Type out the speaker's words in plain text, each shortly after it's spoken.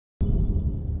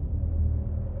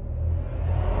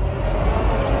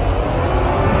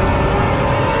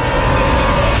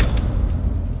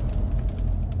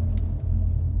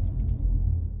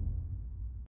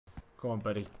on,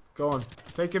 buddy. Go on.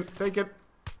 Take him. Take him.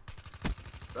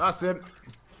 That's him.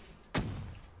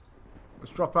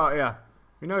 Let's drop out here.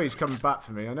 We know he's coming back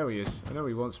for me. I know he is. I know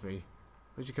he wants me.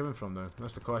 Where's he coming from, though?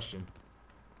 That's the question.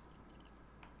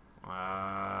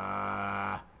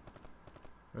 We're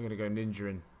going to go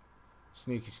ninja-ing.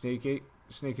 Sneaky, sneaky.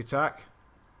 Sneak attack.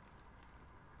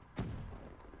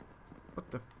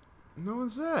 What the... No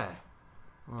one's there.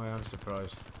 Oh, I am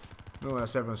surprised. No,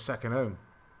 that's everyone's second home.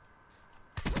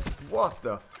 What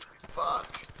the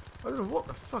fuck? I don't know what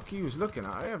the fuck he was looking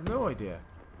at. I have no idea.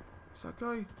 Is that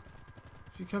guy...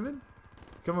 Is he coming?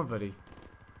 Come on, buddy.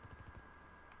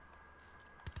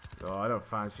 Oh, I don't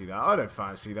fancy that. I don't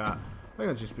fancy that. I think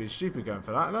I'm just being stupid going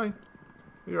for that, aren't I? What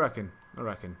do you reckon? I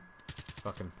reckon.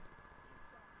 Fucking.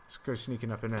 Let's go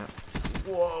sneaking up in there.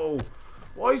 Whoa!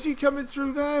 Why is he coming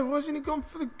through there? Why hasn't he gone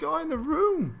for the guy in the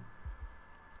room?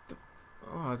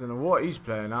 Oh, I don't know what he's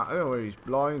playing at. I don't know whether he's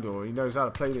blind or he knows how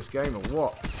to play this game or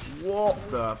what.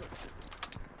 What the...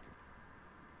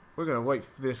 We're going to wait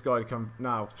for this guy to come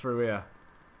now through here.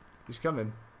 He's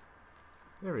coming.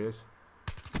 There he is.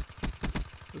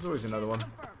 There's always another one.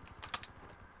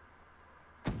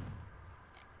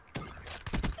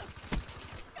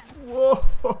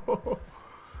 Whoa!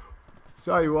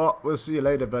 Tell you what, we'll see you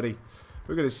later, buddy.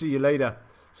 We're going to see you later.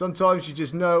 Sometimes you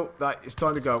just know that it's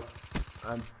time to go.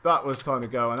 And that was time to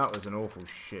go, and that was an awful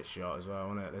shit shot as well,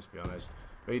 wasn't it? Let's be honest.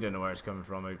 But you don't know where it's coming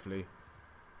from, hopefully.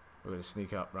 We're going to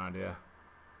sneak up round here.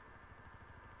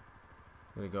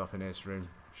 We're going to go up in this room.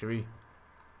 Should we?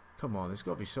 Come on, there's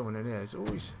got to be someone in here. There's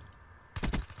always...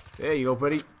 There you go,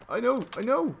 buddy. I know, I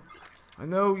know. I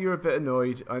know you're a bit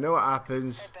annoyed. I know what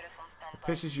happens. It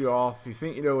pisses you off. You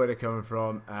think you know where they're coming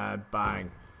from, and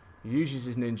bang. He uses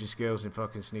his ninja skills and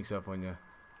fucking sneaks up on you.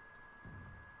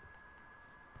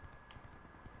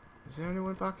 Is there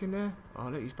anyone back in there? Oh,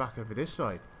 look, he's back over this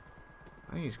side.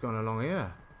 I think he's gone along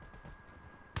here.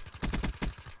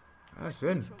 That's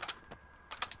him.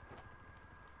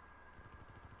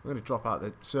 We're going to drop out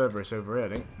the Cerberus over here, I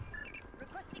think.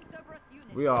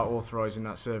 We are authorising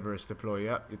that Cerberus deploy.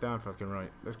 Yep, you're damn fucking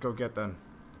right. Let's go get them.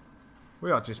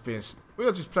 We are just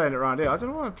playing it around here. I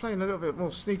don't know why I'm playing a little bit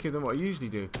more sneaky than what I usually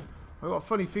do. I've got a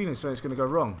funny feeling something's going to go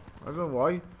wrong. I don't know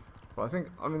why, but I think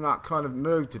I'm in that kind of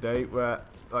mood today where,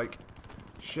 like,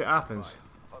 shit happens.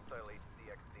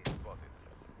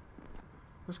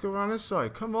 Let's go around this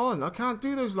side. Come on, I can't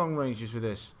do those long ranges with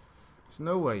this. There's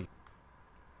no way.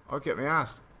 I'll get my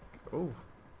ass. Oh,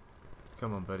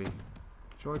 come on, buddy. Do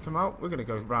you want to come out? We're going to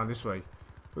go around this way.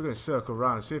 We're going to circle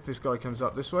around and see if this guy comes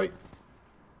up this way.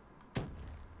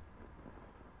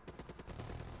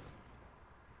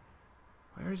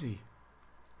 Where is he?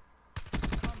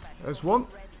 There's one.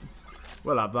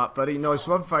 We'll have that, buddy. Nice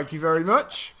one. Thank you very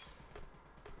much.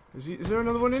 Is there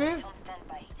another one in here?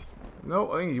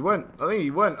 No, I think he went. I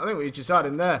think we just had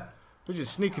him there. We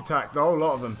just sneak attacked the whole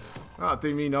lot of them. That'll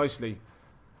do me nicely.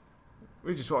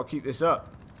 We just want to keep this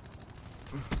up.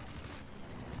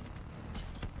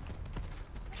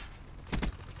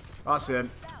 That's it.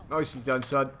 Nicely done,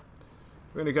 son.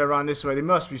 We're going to go around this way. They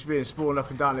must be being spawned up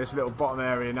and down this little bottom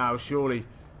area now, surely.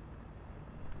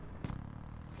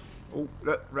 Oh,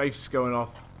 look, Wraith's going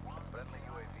off.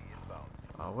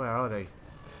 Oh, where are they?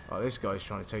 Oh, this guy's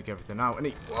trying to take everything out, isn't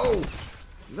he? Whoa!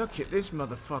 Look at this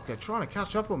motherfucker trying to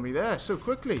catch up on me there so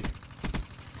quickly.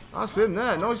 That's him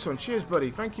there. Nice one. Cheers,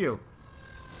 buddy. Thank you.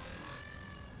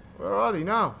 Where are they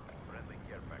now?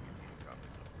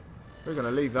 We're going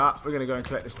to leave that. We're going to go and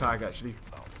collect this tag, actually.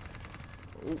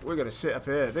 Ooh, we're going to sit up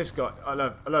here. This guy, I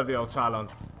love the old Talon.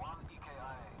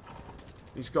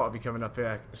 He's got to be coming up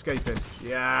here. Escaping.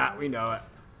 Yeah, we know it.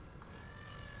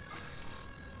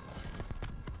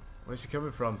 Where's he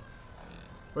coming from?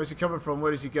 Where's he coming from? Where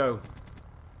does he go?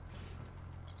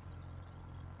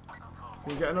 Can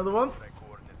we get another one?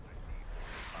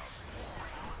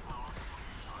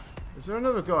 Is there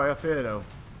another guy up here, though?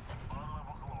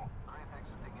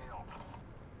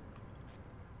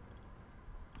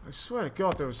 I swear to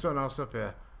God there was someone else up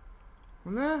here.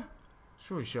 Wasn't there?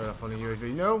 Sure he showed up on a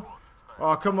UAV. No?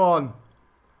 Oh, come on.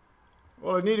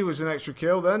 All I needed was an extra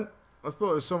kill then. I thought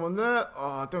there was someone there.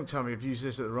 Oh, don't tell me I've used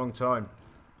this at the wrong time.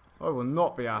 I will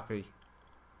not be happy.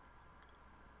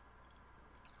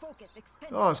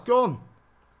 Oh, it's gone.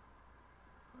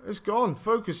 It's gone.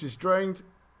 Focus is drained.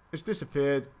 It's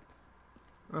disappeared.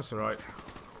 That's alright.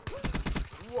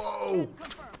 Whoa!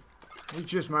 We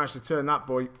just managed to turn that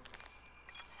boy.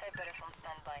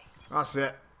 That's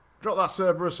it. Drop that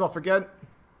Cerberus off again.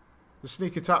 The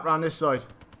sneak attack round this side.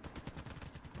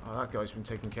 Oh, that guy's been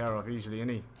taken care of easily, isn't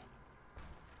he?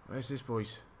 Where's this,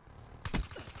 boys?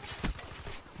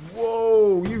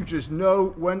 Whoa! You just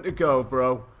know when to go,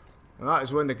 bro. And that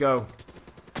is when to go.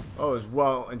 Oh, it was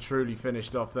well and truly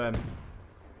finished off then.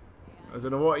 I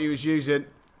don't know what he was using,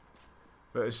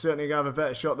 but it's certainly going to have a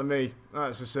better shot than me.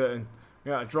 That's for certain.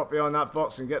 You got to drop behind that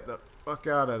box and get the fuck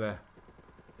out of there.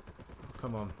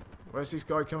 Come on. Where's this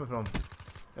guy coming from?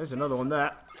 There's another one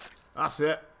there. That's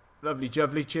it. Lovely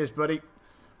jubbly. Cheers, buddy.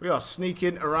 We are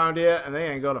sneaking around here, and they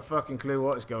ain't got a fucking clue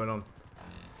what is going on.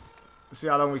 Let's see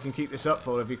how long we can keep this up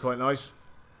for. It'd be quite nice.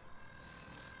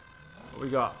 What we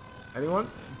got? Anyone?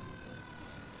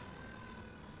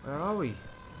 Where are we?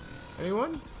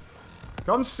 Anyone?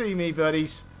 Come see me,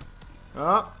 buddies.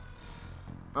 Ah.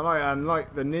 And I am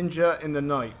like the ninja in the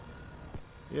night.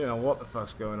 You know what the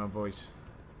fuck's going on, boys.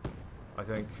 I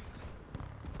think.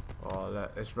 Oh,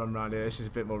 let's run around here. This is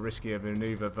a bit more risky of a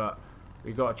maneuver, but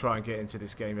we've got to try and get into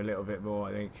this game a little bit more,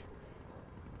 I think.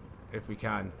 If we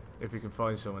can. If we can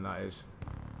find someone, that is.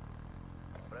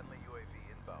 Friendly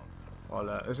UAV inbound.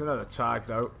 Oh, there's another tag,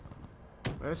 though.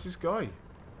 Where's this guy?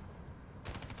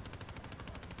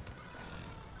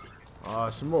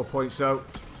 Ah, some more points, though.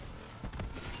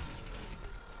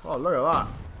 Oh, look at that.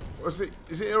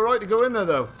 Is it alright to go in there,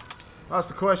 though? That's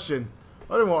the question.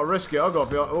 I don't want to risk it. I've got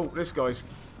to be... Oh, this guy's...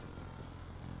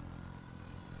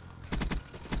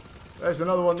 There's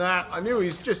another one there. I knew he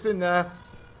was just in there.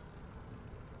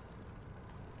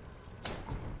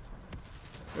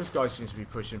 This guy seems to be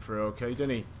pushing through okay,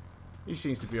 doesn't he? He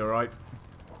seems to be alright.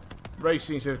 Ray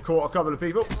seems to have caught a couple of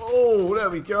people. Oh, there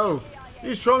we go.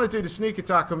 He's trying to do the sneak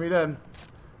attack on me then.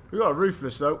 We got a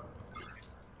ruthless, though.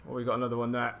 Oh, we got another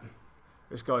one there.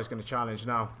 This guy's going to challenge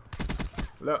now.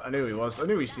 Look, I knew he was. I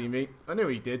knew he'd see me. I knew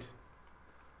he did.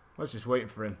 I was just waiting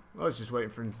for him.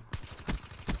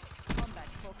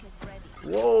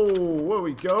 Whoa, where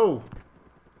we go?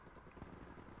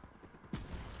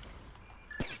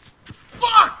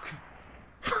 Fuck!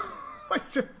 I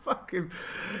should fucking...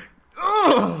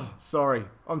 Oh, sorry.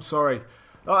 I'm sorry.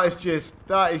 That is just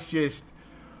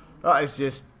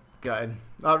gutting.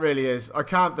 That really is. I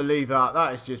can't believe that.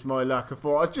 That is just my luck. I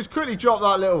thought I'd just quickly drop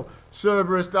that little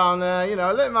Cerberus down there. You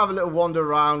know, let him have a little wander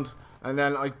around. And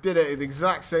then I did it at the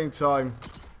exact same time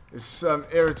as some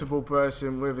irritable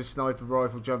person with a sniper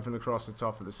rifle jumping across the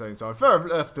top at the same time. Fair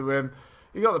left to him.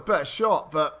 He got the better shot,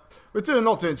 but we're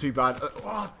not doing too bad.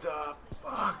 What the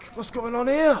fuck? What's going on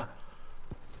here?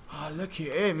 Oh, look at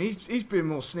him. He's been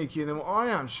more sneaky than what I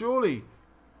am, surely.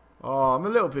 Oh, I'm a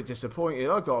little bit disappointed,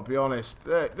 I've got to be honest.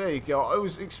 There you go. I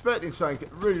was expecting something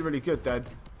really, really good then.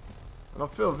 And I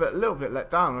feel a little bit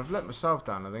let down. I've let myself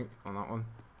down, I think, on that one.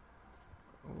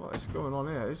 What is going on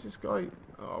here? Is this guy...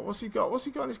 Oh, what's he got? What's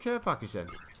he got in his care package then?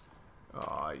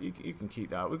 Oh, you can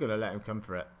keep that. We're going to let him come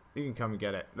for it. He can come and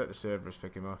get it. Let the Cerberus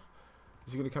pick him off.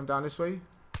 Is he going to come down this way?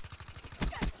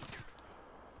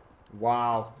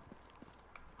 Wow.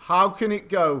 How can it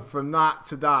go from that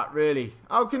to that, really?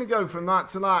 How can it go from that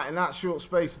to that in that short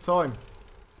space of time?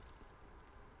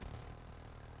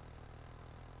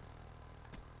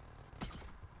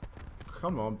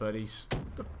 Come on, buddies.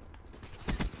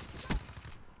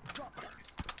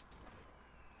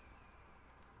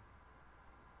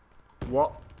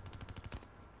 What?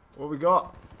 What we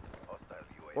got?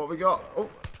 What we got? Oh.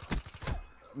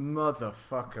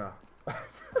 Motherfucker.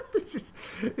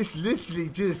 It's literally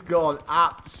just gone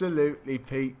absolutely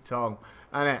Pete Tong,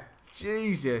 hasn't it?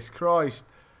 Jesus Christ.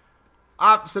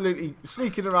 Absolutely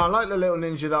sneaking around like the little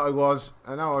ninja that I was,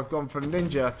 and now I've gone from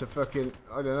ninja to fucking,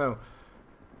 I don't know.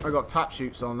 I got tap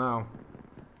shoots on now.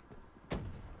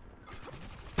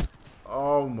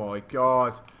 Oh my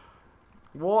god.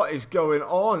 What is going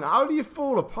on? How do you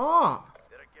fall apart?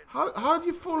 How do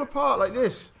you fall apart like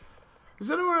this? Does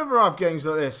anyone ever have games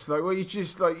like this? Like where you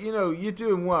just like, you know, you're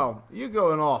doing well. You're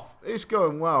going off. It's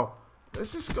going well.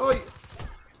 There's this guy.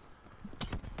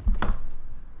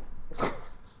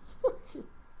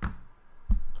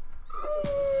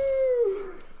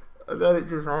 And then it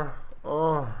just,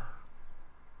 oh.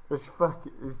 It's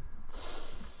fucking,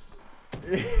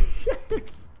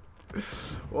 it's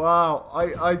wow,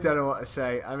 I don't know what to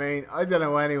say. I mean, I don't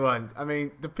know anyone. I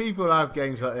mean, the people who have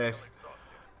games like this,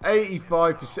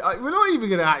 85%. We're not even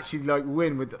going to actually, like,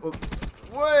 win with the...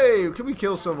 Wait, can we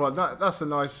kill someone? That's a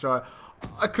nice try.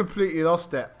 I completely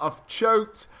lost it. I've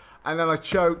choked, and then I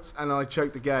choked, and then I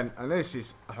choked again. And this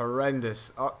is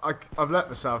horrendous. I've let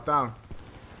myself down.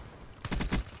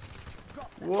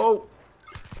 Whoa.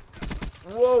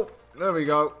 Whoa. There we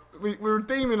go. We're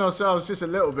redeeming ourselves just a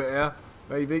little bit here,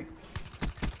 maybe.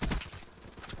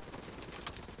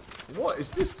 What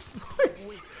is this?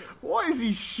 What is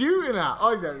he shooting at?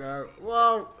 I don't know.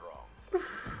 Well,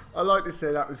 I like to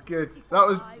say that was good. That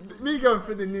was me going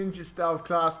for the ninja stealth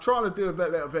class, trying to do a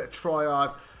little bit of try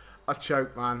hard. I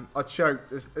choked, man. I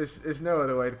choked. There's no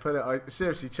other way to put it. I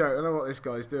seriously choked. I don't know what this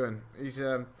guy's doing.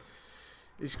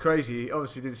 He's crazy. He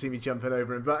obviously didn't see me jumping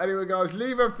over him. But anyway, guys,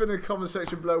 leave everything in the comment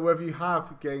section below whether you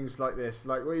have games like this,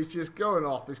 like where he's just going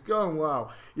off. It's going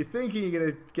well. You're thinking you're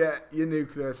going to get your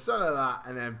nuclear, something like that,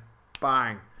 and then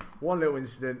bang. One little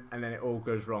incident, and then it all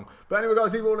goes wrong. But anyway,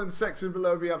 guys, leave it all in the section below.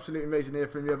 It'd be absolutely amazing to hear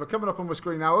from you. But coming up on my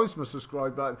screen now is my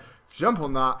subscribe button. Jump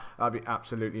on that. That'd be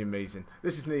absolutely amazing.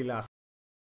 This is Lee Last.